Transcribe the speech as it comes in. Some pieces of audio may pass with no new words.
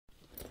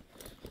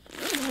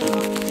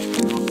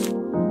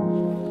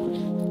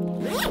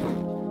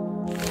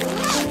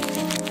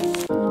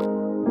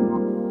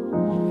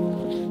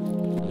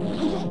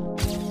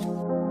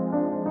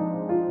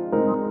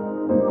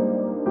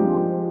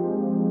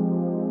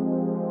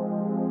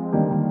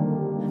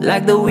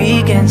Like the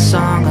weekend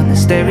song on the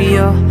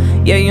stereo.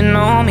 Yeah, you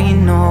know me,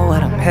 know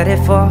what I'm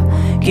headed for.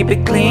 Keep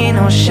it clean,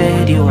 no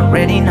shade, you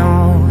already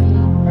know.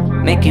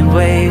 Making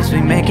waves, we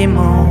making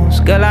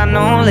moves. Girl, I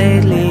know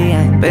lately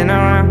I ain't been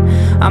around.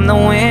 I'm the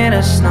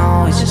winter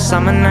snow, it's just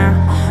summer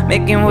now.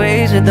 Making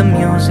waves with the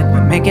music, we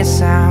making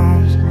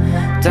sounds.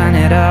 Turn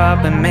it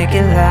up and make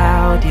it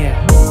loud,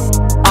 yeah.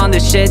 On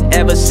this shit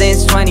ever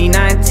since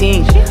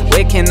 2019.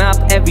 Waking up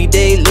every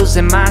day,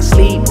 losing my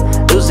sleep.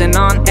 Losing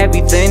on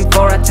everything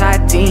for a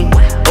tight team.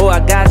 Oh, I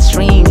got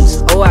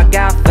streams, oh, I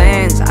got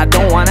fans. I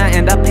don't wanna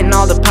end up in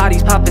all the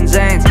parties popping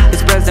Zans.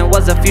 This present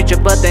was a future,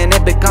 but then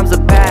it becomes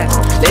a past.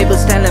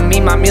 Labels telling me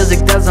my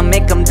music doesn't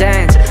make them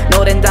dance.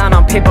 Noting down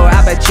on paper,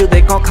 I bet you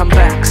they gon' come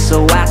back.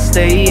 So I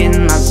stay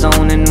in my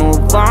zone and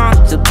move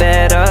on to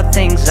better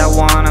things I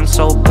want. I'm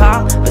so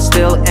proud, but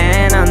still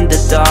an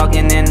underdog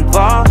and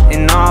involved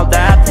in all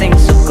that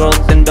things of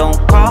growth. And don't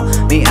call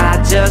me,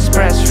 I just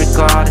press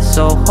record. It's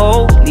so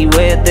holy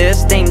where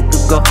this thing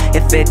could go.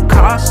 If it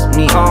costs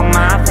me all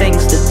my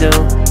things to do,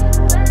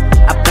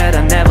 I bet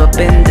I never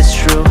been this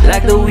true.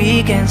 Like the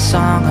weekend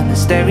song on the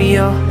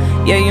stereo.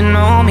 Yeah, you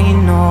know me,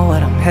 know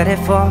what I'm headed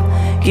for.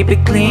 Keep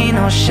it clean,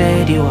 no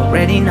shade, you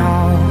already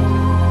know.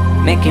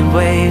 Making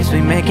waves,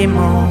 we making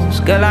moves.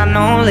 Girl, I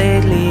know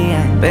lately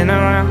I ain't been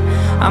around.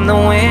 I'm the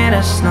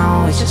winter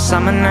snow, it's just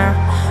summer now.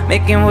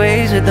 Making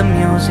waves with the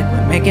music, we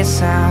making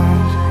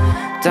sounds.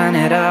 Turn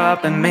it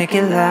up and make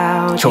it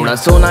loud. छोड़ा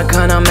सोना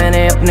खाना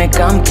मैंने अपने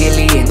काम के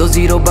लिए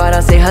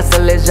 2012 से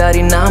hustle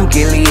जारी नाम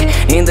के लिए।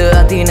 नींद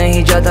आती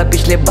नहीं जाता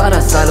पिछले 12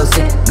 सालों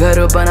से।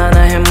 घर बनाना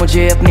है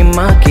मुझे अपनी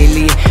माँ के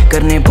लिए।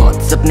 करने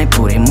बहुत सपने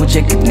पूरे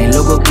मुझे कितने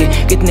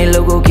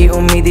लोगों की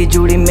उम्मीदें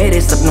जुड़ी मेरे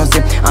सपनों से।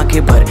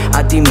 आंखें भर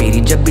आती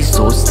मेरी जब भी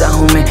सोचता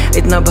हूँ मैं।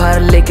 इतना भार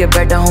लेके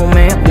बैठा हूँ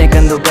मैं अपने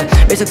कंधों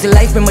पर। बेशक से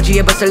लाइफ में मुझे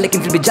ये बसल,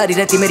 लेकिन फिर भी जारी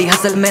रहती मेरी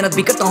हसल। मेहनत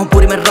भी करता हूँ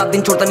पूरी मैं, रात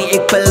दिन छोड़ता नहीं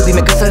एक पल भी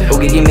मैं कसर।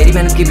 होगी ये मेरी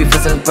मेहनत की भी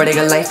फसल,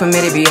 पड़ेगा लाइफ में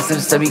मेरे भी असर।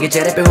 सभी के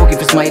चेहरे पे होगी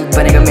फिर स्माइल,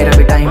 बनेगा मेरा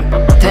भी टाइम।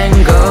 थैंक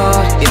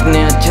गॉड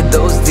इतने अच्छे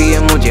दोस्त दिए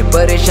मुझे।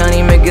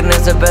 परेशानी में गिरने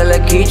से पहले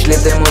खींच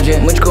लेते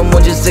मुझको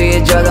मुझसे ये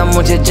ज्यादा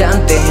मुझे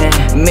जानते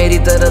हैं। मेरी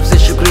तरफ से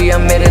शुक्रिया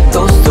मेरे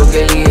दोस्तों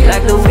के लिए।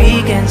 Like the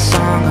weekend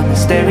song on the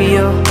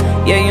stereo.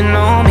 Yeah, you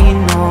know me,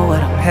 know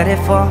what I'm headed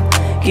for.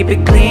 Keep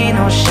it clean,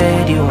 no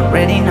shade, you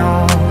already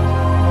know.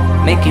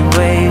 Making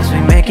waves, we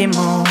making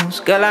moves.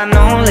 Girl, I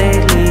know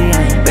lately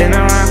I ain't been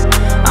around.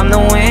 I'm the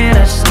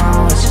winter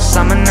snow, it's just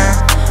summer now.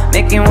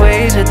 Making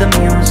waves with the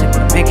music,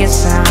 we making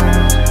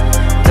sounds.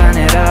 Turn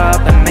it